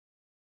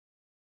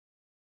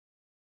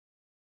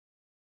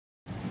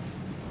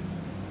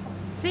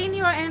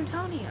Senor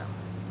Antonio,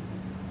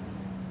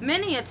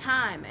 many a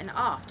time and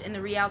oft in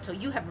the Rialto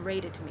you have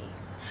rated me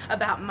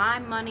about my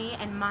money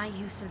and my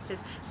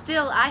usances.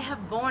 Still, I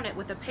have borne it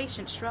with a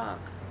patient shrug,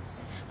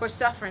 for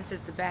sufferance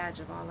is the badge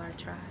of all our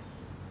tribe.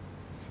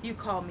 You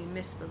call me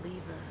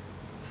misbeliever,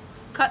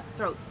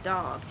 cutthroat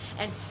dog,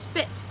 and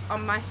spit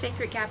on my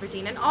sacred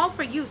gabardine, and all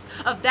for use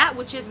of that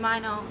which is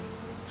mine own.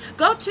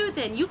 Go to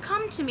then, you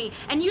come to me,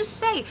 and you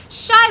say,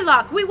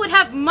 Shylock, we would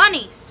have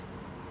moneys.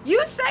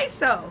 You say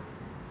so.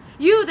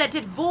 You that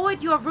did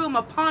void your room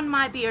upon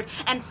my beard,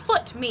 and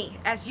foot me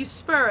as you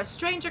spur a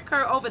stranger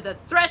cur over the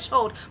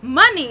threshold.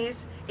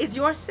 Moneys is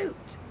your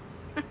suit.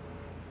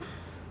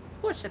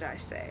 What should I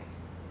say?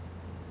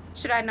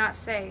 Should I not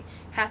say,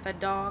 hath a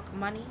dog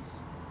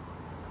moneys?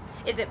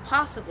 Is it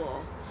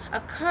possible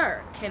a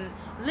cur can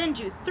lend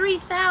you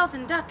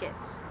 3,000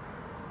 ducats?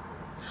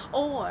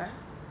 Or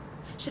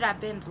should I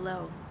bend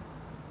low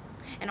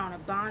and on a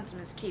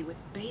bondsman's key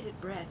with bated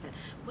breath and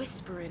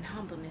whisper in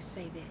humbleness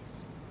say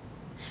this?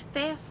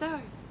 Fair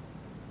sir,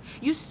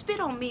 you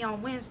spit on me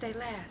on Wednesday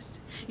last.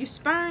 You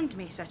spurned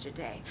me such a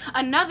day.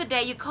 Another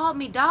day you called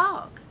me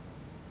dog.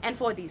 And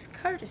for these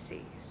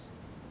courtesies,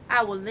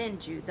 I will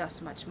lend you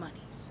thus much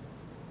moneys.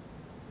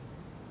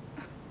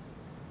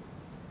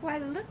 Why,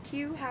 look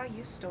you how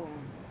you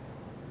storm.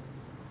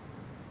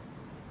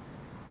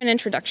 An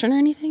introduction or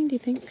anything, do you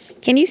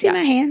think? Can you see my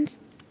hands?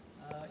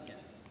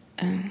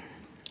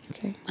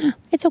 Okay.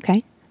 It's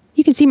okay.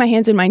 You can see my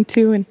hands in mine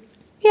too, and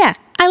yeah,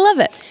 I love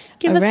it.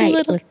 Give us a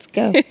little. Let's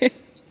go.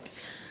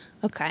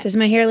 Okay. Does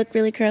my hair look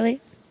really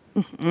curly?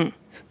 Mm-hmm.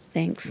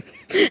 Thanks.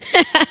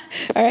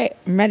 All right,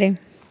 I'm ready.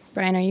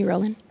 Brian, are you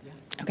rolling?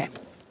 Yeah. Okay.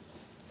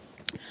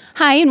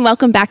 Hi, and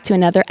welcome back to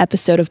another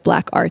episode of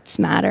Black Arts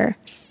Matter.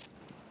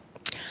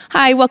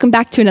 Hi, welcome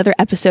back to another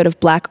episode of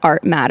Black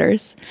Art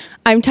Matters.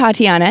 I'm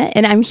Tatiana,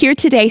 and I'm here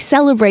today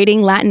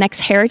celebrating Latinx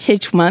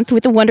Heritage Month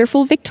with the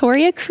wonderful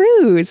Victoria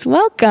Cruz.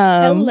 Welcome.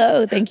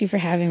 Hello, thank you for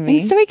having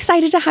me. I'm so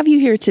excited to have you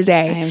here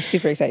today. I am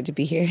super excited to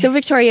be here. So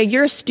Victoria,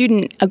 you're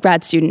a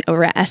grad student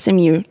over at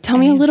SMU. Tell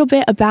me a little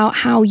bit about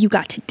how you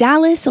got to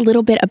Dallas, a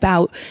little bit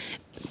about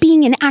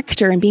being an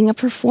actor and being a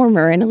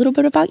performer, and a little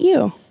bit about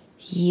you.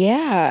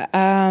 Yeah,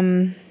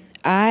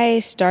 I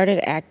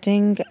started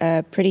acting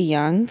pretty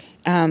young,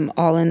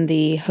 all in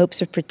the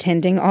hopes of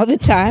pretending all the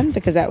time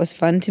because that was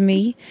fun to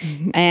me.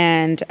 Mm-hmm.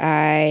 And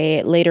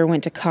I later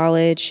went to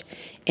college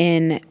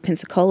in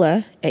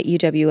Pensacola at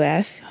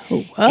UWF.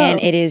 Oh, wow. And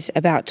it is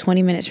about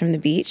 20 minutes from the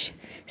beach.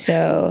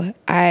 So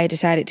I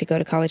decided to go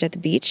to college at the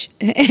beach.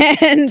 And,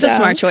 it's a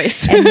smart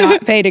choice. And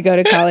not pay to go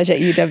to college at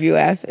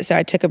UWF. So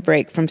I took a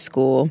break from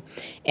school.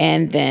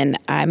 And then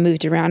I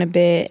moved around a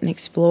bit and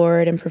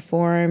explored and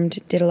performed,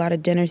 did a lot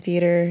of dinner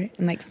theater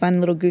and like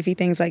fun little goofy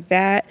things like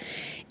that.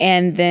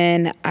 And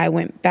then I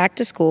went back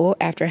to school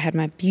after I had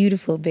my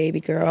beautiful baby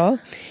girl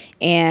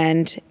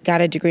and got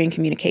a degree in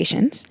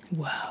communications.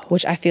 Wow.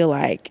 Which I feel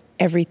like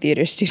every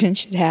theater student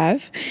should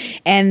have.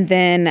 And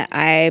then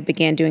I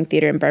began doing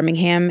theater in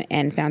Birmingham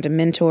and found a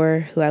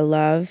mentor who I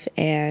love.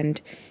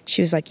 And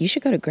she was like, you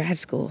should go to grad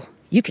school.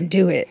 You can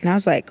do it. And I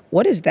was like,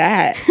 what is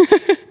that?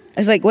 I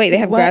was like, wait, they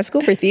have grad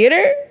school for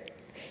theater?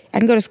 I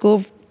can go to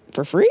school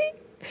for free?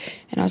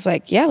 And I was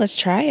like, yeah, let's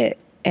try it.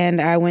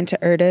 And I went to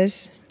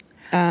URDA's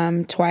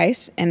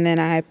twice. And then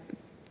I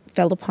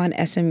fell upon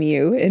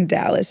SMU in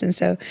Dallas. And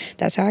so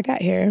that's how I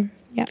got here.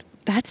 Yeah.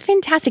 That's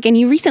fantastic. And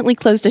you recently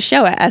closed a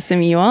show at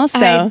SMU also.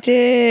 I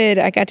did.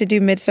 I got to do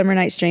Midsummer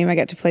Night's Dream. I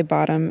got to play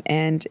Bottom,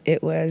 and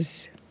it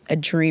was a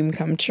dream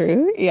come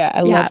true. Yeah,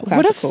 I love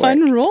classical What a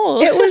fun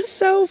role. It was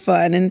so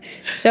fun and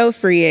so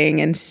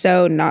freeing and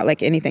so not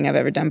like anything I've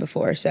ever done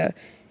before. So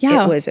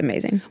it was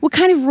amazing. What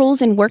kind of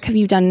roles and work have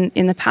you done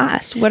in the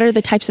past? What are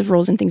the types of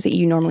roles and things that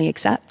you normally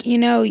accept? You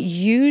know,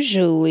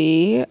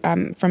 usually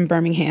I'm from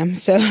Birmingham,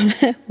 so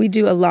we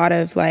do a lot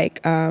of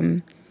like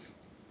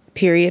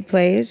period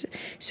plays.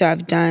 So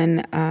I've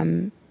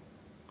done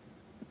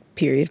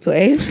period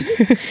plays.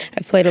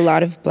 I've played a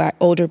lot of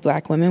older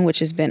black women, which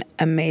has been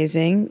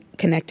amazing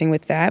connecting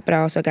with that. But I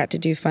also got to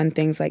do fun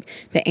things like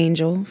the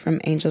Angel from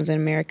Angels in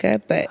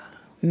America, but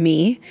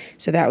me.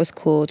 So that was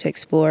cool to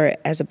explore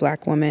as a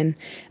black woman.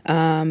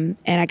 And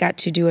I got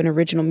to do an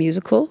original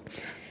musical,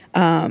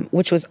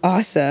 which was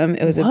awesome.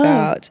 It was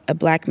about a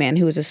black man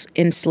who was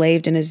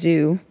enslaved in a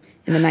zoo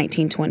in the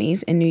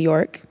 1920s in New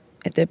York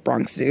at the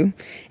Bronx Zoo.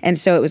 And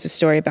so it was a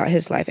story about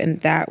his life, and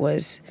that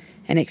was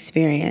an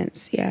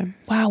experience. Yeah.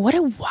 Wow, what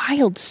a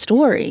wild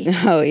story.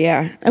 Oh,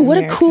 yeah. And what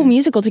a cool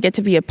musical to get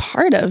to be a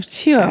part of,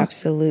 too.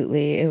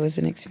 Absolutely. It was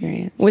an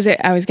experience. Was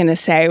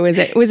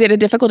it a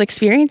difficult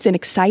experience, an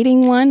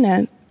exciting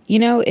one? You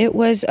know, it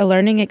was a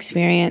learning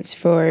experience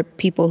for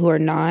people who are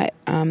not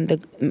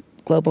the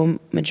global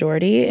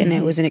majority, and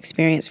it was an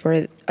experience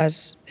for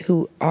us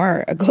who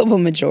are a global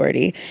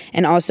majority,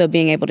 and also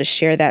being able to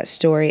share that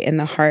story in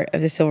the heart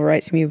of the civil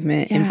rights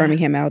movement in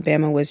Birmingham,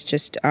 Alabama was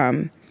just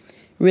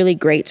really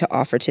great to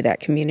offer to that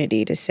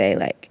community, to say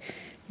like,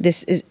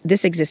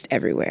 this exists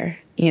everywhere.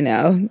 You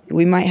know,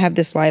 we might have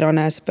this light on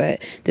us,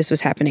 but this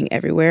was happening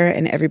everywhere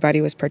and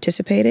everybody was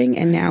participating.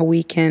 And now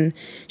we can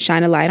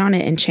shine a light on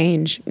it and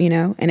change, you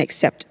know, and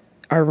accept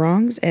our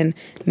wrongs and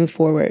move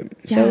forward.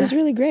 Yeah. So it was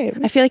really great.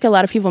 I feel like a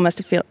lot of people must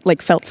have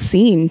felt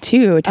seen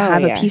too, to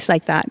have a piece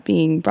like that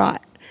being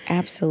brought.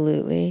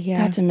 Absolutely, yeah.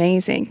 That's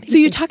amazing. So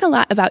you talk a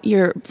lot about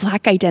your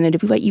Black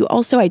identity, but you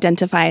also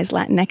identify as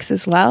Latinx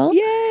as well?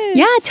 Yes.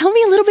 Yeah, tell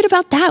me a little bit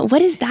about that.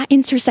 What is that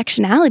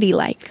intersectionality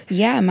like?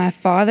 Yeah, my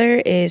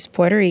father is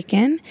Puerto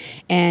Rican,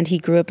 and he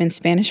grew up in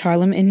Spanish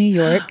Harlem in New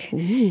York.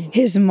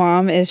 His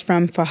mom is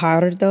from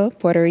Fajardo,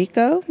 Puerto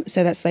Rico,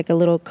 so that's like a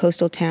little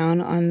coastal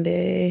town on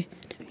the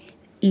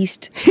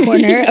east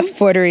corner of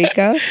Puerto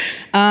Rico.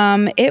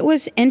 It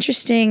was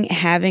interesting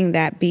having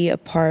that be a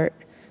part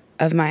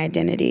of my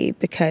identity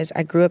because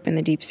I grew up in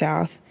the Deep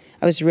South.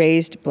 I was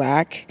raised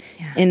Black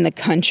in the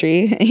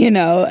country, you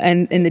know,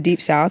 and in the Deep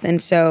South.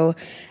 And so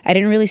I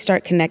didn't really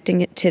start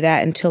connecting it to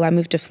that until I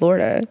moved to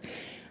Florida.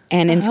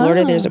 And in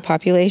Florida, there's a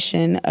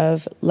population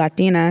of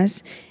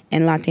Latinas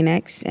and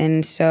Latinx.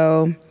 And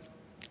so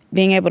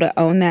being able to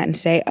own that and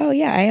say, oh,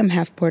 yeah, I am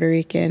half Puerto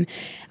Rican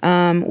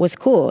was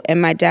cool.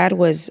 And my dad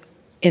was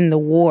in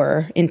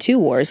two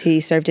wars. He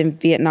served in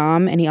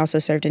Vietnam and he also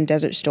served in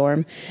Desert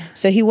Storm.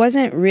 So he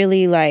wasn't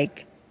really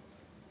like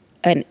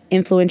an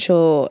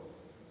influential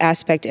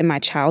aspect in my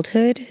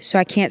childhood. So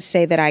I can't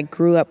say that I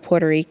grew up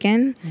Puerto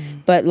Rican,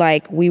 but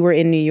like we were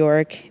in New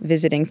York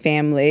visiting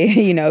family,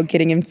 you know,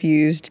 getting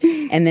infused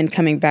and then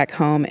coming back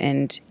home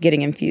and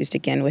getting infused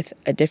again with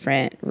a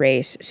different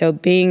race. So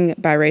being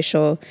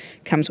biracial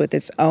comes with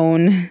its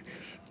own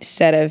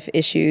set of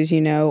issues,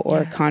 you know,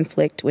 or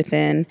conflict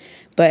within.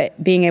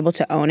 But being able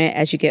to own it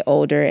as you get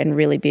older and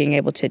really being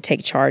able to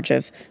take charge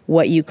of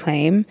what you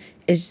claim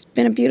has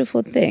been a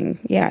beautiful thing.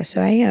 Yeah, so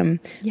I am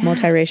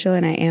multiracial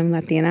and I am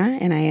Latina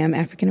and I am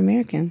African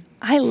American.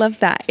 I love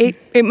that.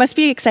 It must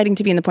be exciting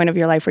to be in the point of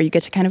your life where you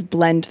get to kind of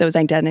blend those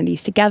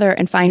identities together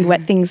and find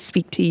what things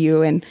speak to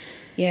you. And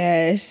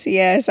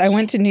Yes. I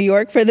went to New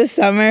York for the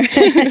summer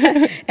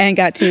and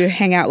got to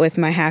hang out with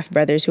my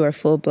half-brothers who are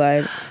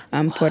full-blood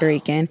Puerto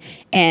Rican.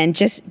 And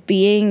just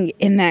being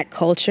in that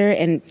culture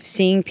and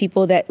seeing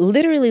people that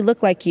literally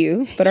look like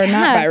you, but are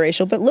not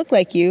biracial, but look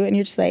like you. And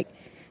you're just like,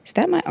 is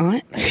that my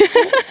aunt?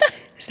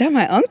 Is that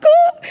my uncle?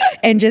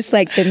 And just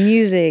like the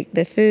music,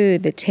 the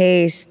food, the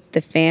taste,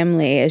 the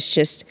family is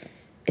just...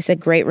 It's a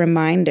great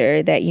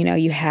reminder that, you know,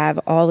 you have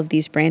all of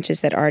these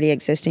branches that already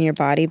exist in your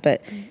body,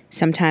 but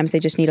sometimes they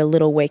just need a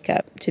little wake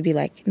up to be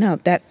like, no,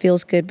 that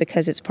feels good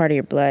because it's part of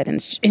your blood and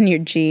it's in your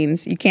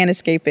genes. You can't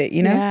escape it,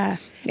 you know? Yeah.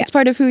 It's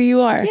part of who you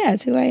are. Yeah,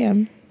 it's who I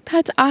am.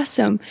 That's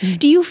awesome.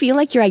 Do you feel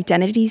like your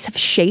identities have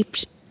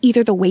shaped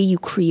either the way you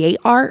create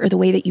art or the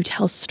way that you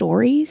tell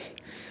stories?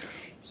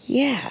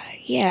 Yeah.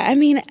 I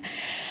mean...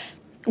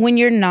 When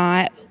you're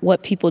not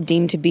what people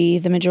deem to be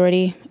the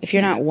majority, if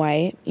you're not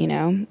white, you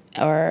know,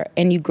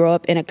 and you grow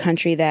up in a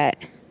country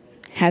that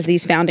has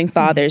these founding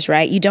fathers,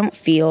 right, you don't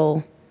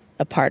feel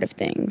a part of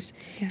things.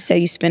 Yeah. So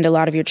you spend a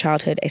lot of your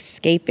childhood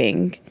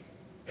escaping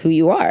who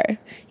you are.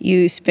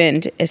 You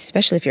spend,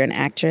 especially if you're an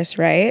actress,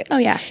 right? Oh,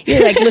 yeah.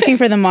 You're like looking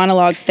for the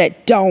monologues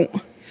that don't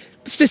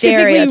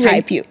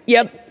stereotype you.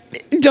 Yep.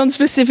 Don't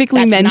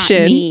specifically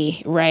mention. Not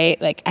me, right?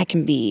 Like I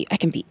can be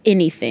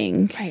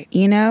anything, right?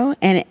 You know,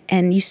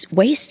 and you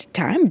waste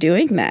time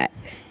doing that.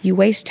 You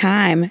waste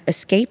time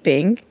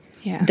escaping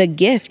the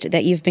gift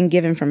that you've been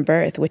given from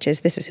birth, which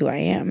is this is who I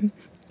am.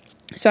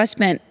 So I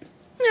spent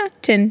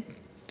 10,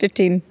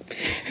 15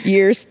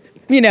 years,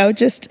 you know,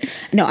 just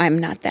no, I'm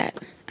not that.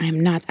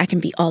 I'm not. I can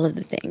be all of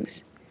the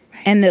things.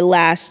 Right. And the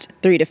last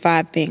 3 to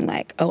 5 being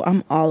like, oh,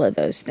 I'm all of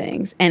those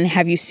things. And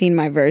have you seen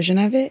my version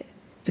of it?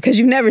 Because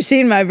you've never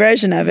seen my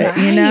version of it,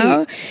 you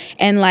know?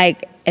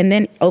 And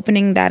then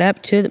opening that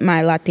up to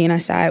my Latina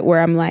side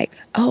where I'm like,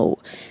 oh,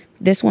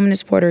 this woman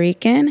is Puerto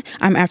Rican,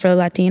 I'm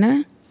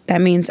Afro-Latina,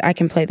 that means I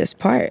can play this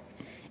part.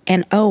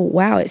 And oh,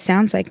 wow, it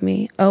sounds like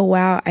me. Oh,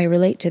 wow, I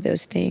relate to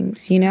those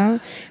things, you know?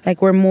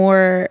 Like we're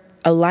more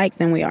alike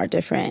than we are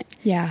different.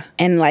 Yeah.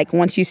 And like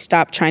once you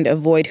stop trying to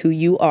avoid who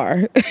you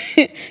are,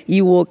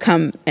 you will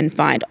come and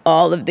find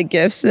all of the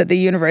gifts that the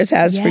universe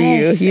has for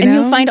you. You and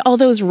know? you'll find all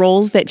those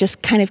roles that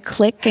just kind of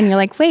click and you're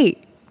like,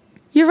 wait,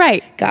 you're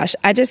right. Gosh,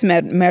 I just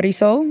met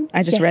Marisol.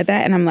 I just read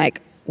that and I'm like,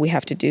 we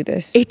have to do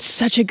this. It's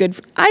such a good,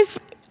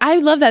 I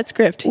love that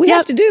script. We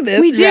have to do this.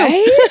 We do.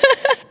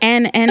 Right?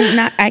 and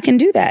I can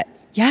do that.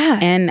 Yeah.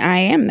 And I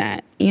am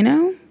that, you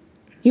know?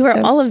 You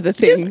are all of the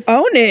things. Just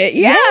own it.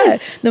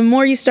 Yes. The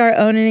more you start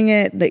owning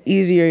it, the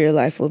easier your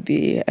life will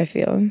be, I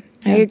feel.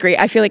 I agree.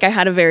 I feel like I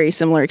had a very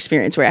similar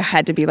experience where I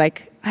had to be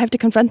like, I have to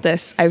confront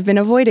this. I've been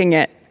avoiding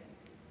it.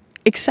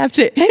 Accept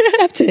it.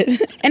 Accept it.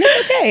 And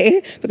it's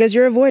okay because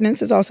your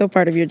avoidance is also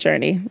part of your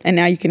journey. And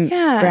now you can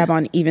grab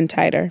on even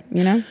tighter,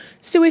 you know?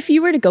 So if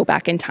you were to go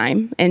back in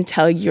time and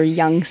tell your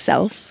young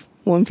self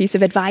one piece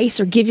of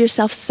advice or give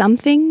yourself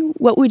something,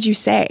 what would you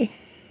say?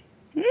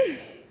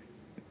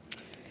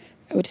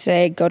 I would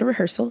say go to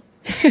rehearsal.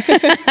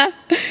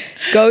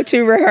 Go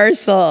to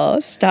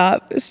rehearsal.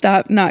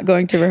 Stop not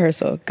going to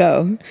rehearsal.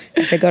 Go.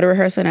 I say go to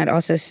rehearsal, and I'd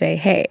also say,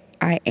 hey,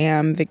 I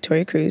am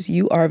Victoria Cruz.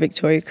 You are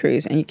Victoria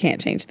Cruz, and you can't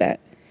change that.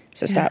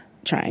 So stop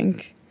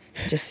trying.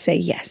 Just say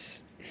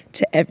yes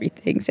to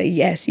everything. Say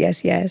yes,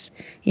 yes, yes.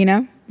 You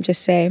know?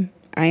 Just say,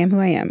 I am who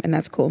I am, and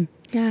that's cool.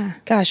 Yeah.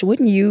 Gosh,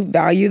 wouldn't you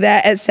value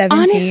that at 17?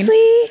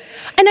 Honestly,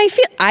 and I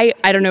feel,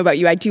 I don't know about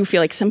you, I do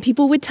feel like some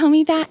people would tell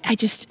me that. I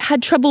just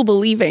had trouble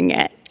believing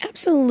it.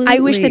 Absolutely. I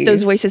wish that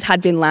those voices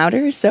had been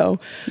louder, so.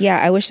 Yeah,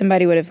 I wish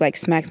somebody would have like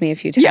smacked me a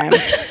few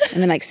times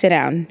and then like, sit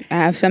down. I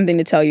have something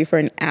to tell you for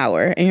an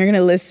hour and you're going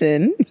to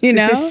listen, you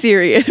know? This is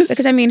serious.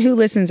 Because I mean, who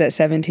listens at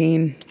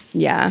 17?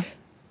 Yeah,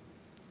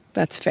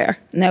 that's fair.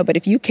 No, but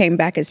if you came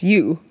back as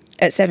you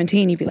at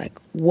 17, you'd be like,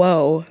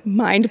 whoa.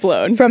 Mind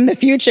blown. From the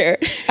future,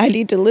 I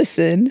need to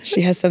listen.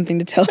 She has something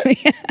to tell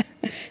me.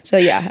 So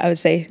yeah, I would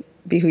say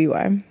be who you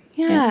are.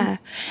 Yeah.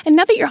 And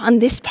now that you're on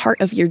this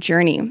part of your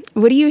journey,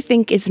 what do you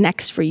think is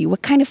next for you?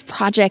 What kind of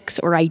projects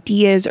or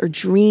ideas or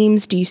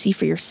dreams do you see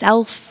for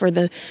yourself, for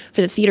the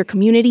theater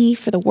community,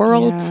 for the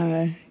world?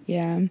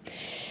 Yeah.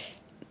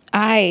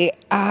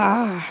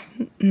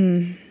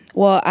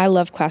 Well, I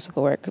love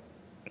classical work.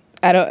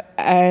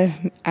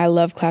 I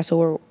love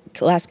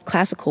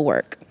classical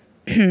work.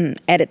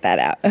 Edit that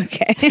out,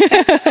 okay?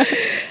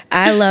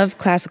 I love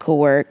classical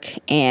work,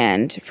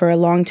 and for a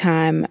long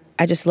time,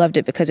 I just loved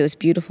it because it was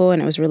beautiful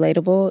and it was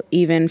relatable,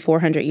 even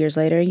 400 years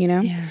later, you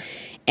know? Yeah.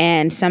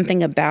 And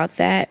something about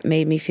that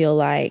made me feel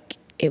like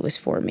it was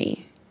for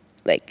me,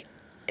 like,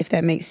 if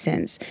that makes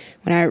sense.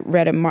 When I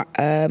read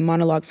a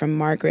monologue from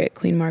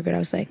Queen Margaret, I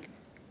was like,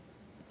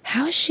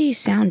 how does she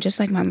sound just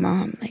like my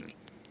mom? Like,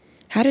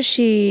 how does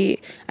she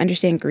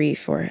understand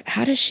grief, or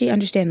how does she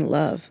understand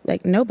love?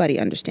 Like, nobody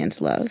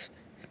understands love.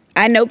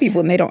 I know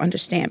people and they don't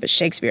understand, but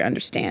Shakespeare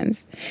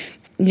understands,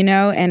 you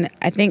know? And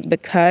I think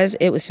because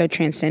it was so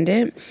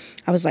transcendent,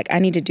 I was like, I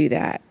need to do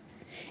that.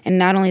 And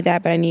not only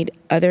that, but I need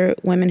other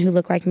women who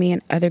look like me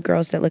and other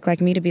girls that look like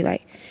me to be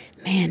like,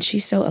 man,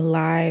 she's so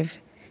alive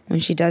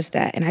when she does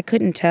that. And I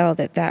couldn't tell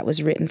that that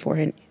was written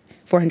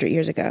 400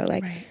 years ago.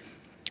 Like,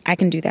 I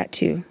can do that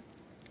too.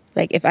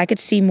 Like, if I could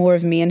see more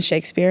of me in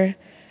Shakespeare,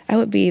 I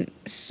would be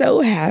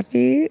so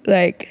happy,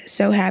 like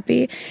so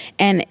happy.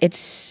 And it's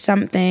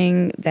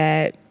something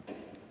that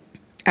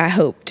I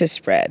hope to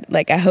spread.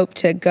 Like, I hope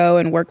to go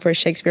and work for a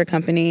Shakespeare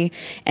company,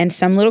 and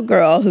some little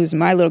girl who's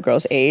my little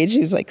girl's age,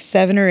 who's like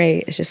 7 or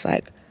 8, is just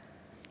like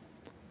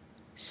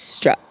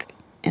struck.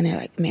 And they're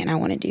like, man, I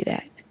want to do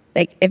that.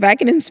 Like, if I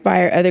can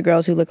inspire other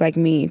girls who look like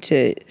me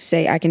to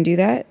say I can do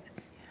that,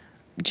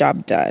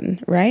 job done,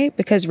 right?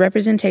 Because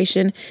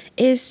representation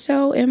is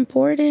so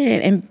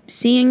important, and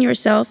seeing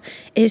yourself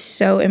is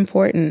so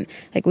important.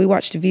 Like, we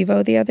watched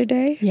Vivo the other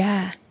day.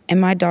 Yeah.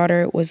 And my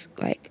daughter was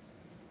like,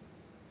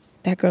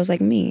 that girl's like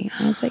me.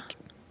 I was like,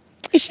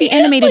 it's the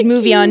animated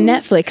movie on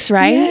Netflix,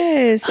 right?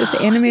 Yes, it's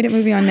an animated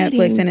movie on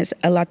Netflix, and it's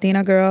a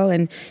Latina girl,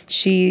 and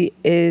she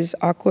is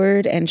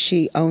awkward, and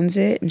she owns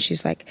it, and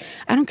she's like,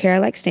 I don't care, I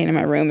like staying in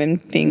my room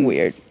and being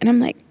weird. And I'm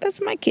like, that's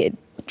my kid.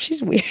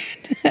 She's weird.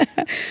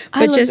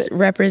 But just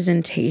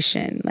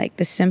representation, like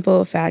the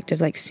simple fact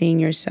of like seeing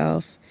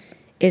yourself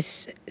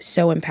is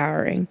so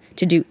empowering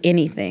to do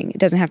anything. It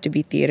doesn't have to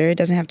be theater. It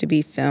doesn't have to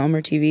be film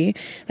or TV.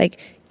 Like,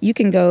 you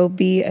can go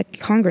be a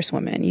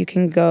congresswoman. You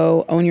can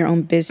go own your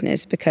own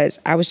business, because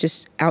I was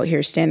just out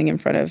here standing in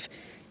front of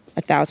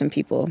 1,000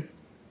 people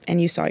and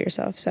you saw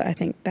yourself. So I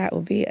think that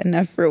will be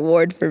enough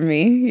reward for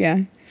me.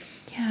 Yeah.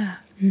 Yeah.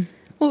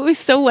 Well, it was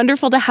so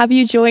wonderful to have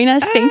you join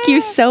us. Thank you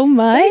so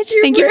much.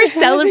 Thank you for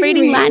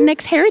celebrating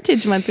Latinx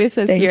Heritage Month with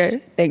us here.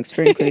 Thanks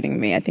for including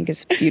me. I think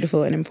it's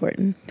beautiful and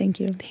important. Thank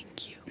you.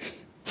 Thank you.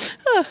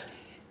 Oh,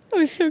 that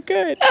was so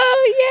good.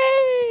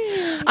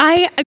 Oh,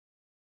 yay.